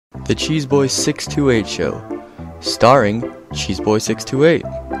The Cheeseboy628 Show, starring Cheeseboy628.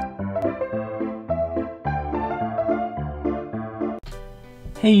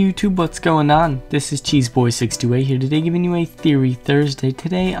 Hey YouTube, what's going on? This is Cheeseboy628 here today, giving you a Theory Thursday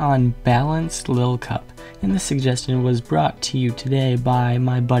today on Balanced Lil Cup. And this suggestion was brought to you today by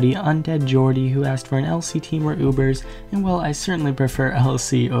my buddy Undead Jordy, who asked for an LC team or Ubers, and well, I certainly prefer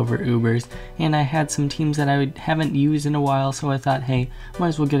LC over Ubers, and I had some teams that I haven't used in a while, so I thought, hey, might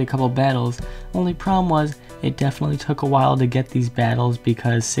as well get a couple battles. Only problem was, it definitely took a while to get these battles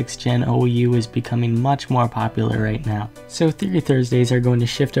because 6th Gen OU is becoming much more popular right now. So Theory Thursdays are going to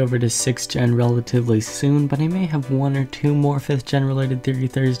shift over to 6th Gen relatively soon, but I may have one or two more 5th Gen related Theory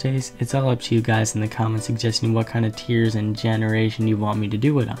Thursdays. It's all up to you guys in the comments suggesting what kind of tiers and generation you want me to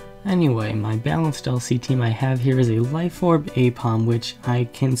do it on. Anyway, my balanced LC team I have here is a Life Orb Aipom, which I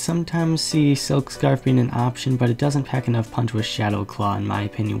can sometimes see Silk Scarf being an option, but it doesn't pack enough punch with Shadow Claw in my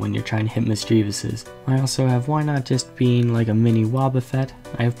opinion when you're trying to hit Mischievous's. I also have Wynaut just being like a mini Wobbuffet.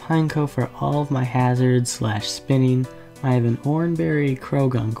 I have Pineco for all of my hazards / spinning. I have an Oranberry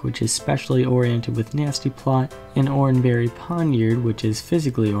Croagunk, which is specially oriented with Nasty Plot, an Oranberry Poniard, which is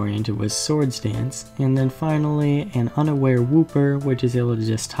physically oriented with Swords Dance, and then finally an Unaware Wooper, which is able to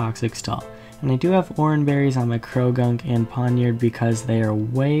just Toxic Stall. And I do have Oranberries on my Croagunk and Poniard because they are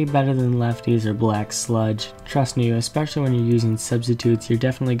way better than Lefties or Black Sludge. Trust me, especially when you're using substitutes, you're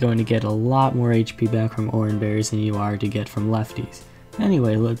definitely going to get a lot more HP back from Oranberries than you are to get from Lefties.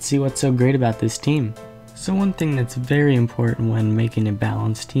 Anyway, let's see what's so great about this team. So one thing that's very important when making a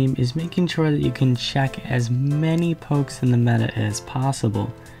balanced team is making sure that you can check as many pokes in the meta as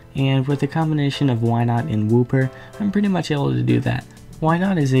possible. And with a combination of Wynaut and Wooper, I'm pretty much able to do that.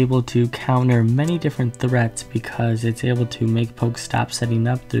 Wynaut is able to counter many different threats because it's able to make pokes stop setting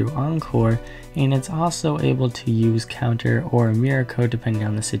up through Encore, and it's also able to use Counter or a Mirror Code depending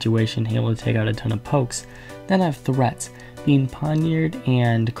on the situation, able to take out a ton of pokes. Then I have threats. Being Poniard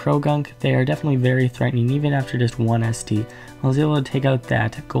and Croagunk, they are definitely very threatening even after just one ST. I was able to take out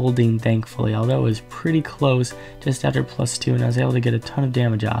that Goldeen thankfully, although it was pretty close just after +2 and I was able to get a ton of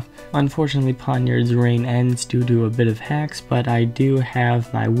damage off. Unfortunately Poniard's reign ends due to a bit of hacks, but I do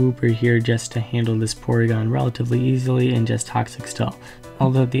have my Wooper here just to handle this Porygon relatively easily and just Toxic Stall.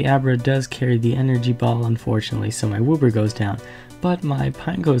 Although the Abra does carry the Energy Ball unfortunately, so my Wooper goes down. But my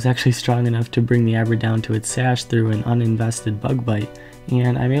Pineco is actually strong enough to bring the Abra down to its sash through an uninvested Bug Bite,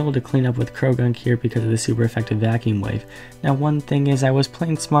 and I'm able to clean up with Croagunk here because of the super effective Vacuum Wave. Now one thing is I was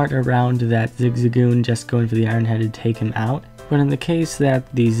playing smart around that Zigzagoon just going for the Iron Head to take him out, but in the case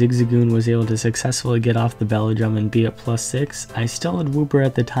that the Zigzagoon was able to successfully get off the Bellodrum and be at +6, I still had Wooper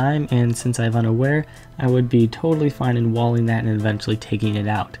at the time, and since I have Unaware, I would be totally fine in walling that and eventually taking it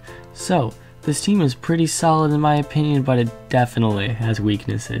out. So, this team is pretty solid in my opinion, but it definitely has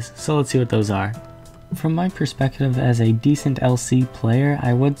weaknesses, so let's see what those are. From my perspective as a decent LC player,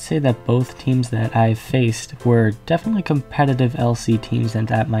 I would say that both teams that I've faced were definitely competitive LC teams and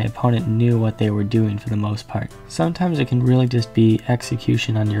that my opponent knew what they were doing for the most part. Sometimes it can really just be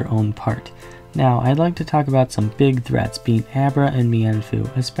execution on your own part. Now, I'd like to talk about some big threats being Abra and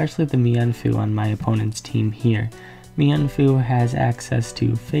Mienfoo, especially the Mienfoo on my opponent's team here. Mienfoo has access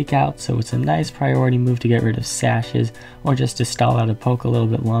to Fake Out, so it's a nice priority move to get rid of sashes or just to stall out a poke a little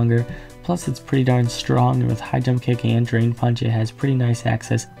bit longer. Plus it's pretty darn strong, and with High Jump Kick and Drain Punch it has pretty nice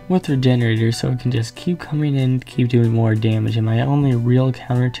access with Regenerator, so it can just keep coming in, keep doing more damage, and my only real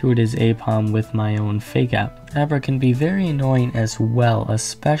counter to it is Aipom with my own Fake Out. Abra can be very annoying as well,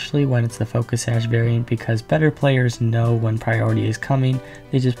 especially when it's the Focus Sash variant, because better players know when priority is coming.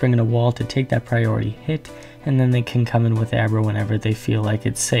 They just bring in a wall to take that priority hit, and then they can come in with Abra whenever they feel like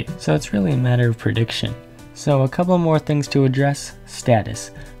it's safe. So it's really a matter of prediction. So a couple more things to address.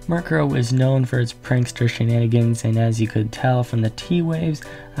 Status. Murkrow is known for its prankster shenanigans, and as you could tell from the T-Waves,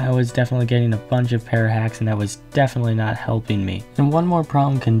 I was definitely getting a bunch of pair hacks and that was definitely not helping me. And one more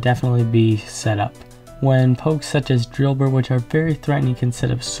problem can definitely be set up. When pokes such as Drillbur, which are very threatening, can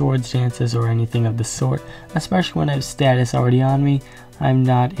set up Swords Dances or anything of the sort, especially when I have Status already on me, I'm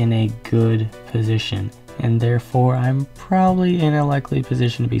not in a good position, and therefore I'm probably in a likely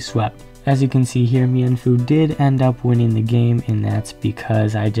position to be swept. As you can see here, Mienfoo did end up winning the game, and that's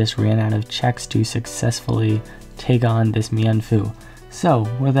because I just ran out of checks to successfully take on this Mienfoo. So,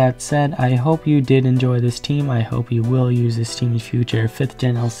 with that said, I hope you did enjoy this team. I hope you will use this team in future 5th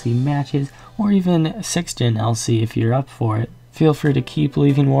Gen LC matches, or even 6th Gen LC if you're up for it. Feel free to keep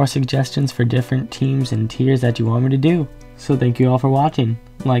leaving more suggestions for different teams and tiers that you want me to do. So thank you all for watching.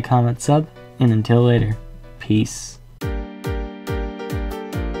 Like, comment, sub, and until later, peace.